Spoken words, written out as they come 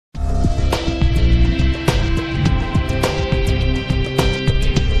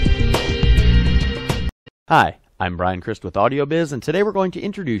Hi, I'm Brian Christ with AudioBiz, and today we're going to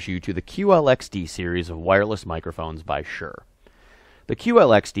introduce you to the QLX-D series of wireless microphones by Shure. The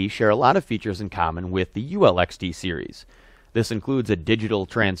QLX-D share a lot of features in common with the ULX-D series. This includes a digital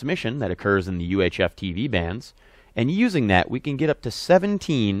transmission that occurs in the UHF TV bands, and using that we can get up to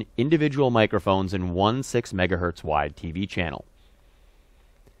 17 individual microphones in one 6 MHz wide TV channel.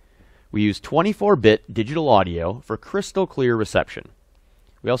 We use 24-bit digital audio for crystal clear reception.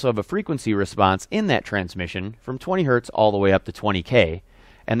 We also have a frequency response in that transmission from 20 Hz all the way up to 20K,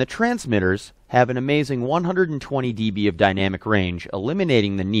 and the transmitters have an amazing 120 dB of dynamic range,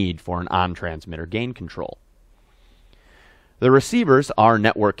 eliminating the need for an on-transmitter gain control. The receivers are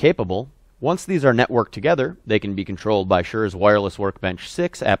network capable. Once these are networked together, they can be controlled by Shure's Wireless Workbench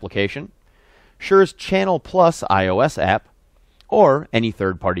 6 application, Shure's Channel Plus iOS app, or any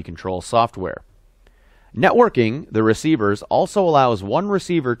third-party control software. Networking the receivers also allows one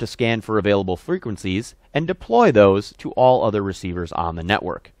receiver to scan for available frequencies and deploy those to all other receivers on the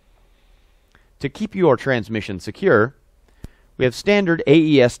network. To keep your transmission secure, we have standard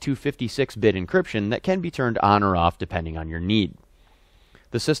AES 256-bit encryption that can be turned on or off depending on your need.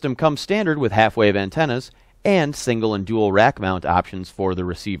 The system comes standard with half-wave antennas and single and dual rack mount options for the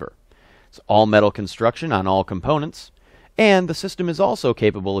receiver. It's all metal construction on all components. And the system is also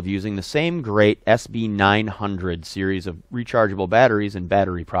capable of using the same great SB900 series of rechargeable batteries and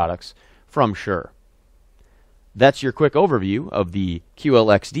battery products from Shure. That's your quick overview of the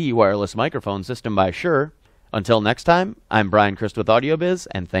QLX-D wireless microphone system by Shure. Until next time, I'm Brian Christ with AudioBiz,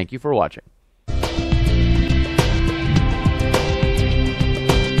 and thank you for watching.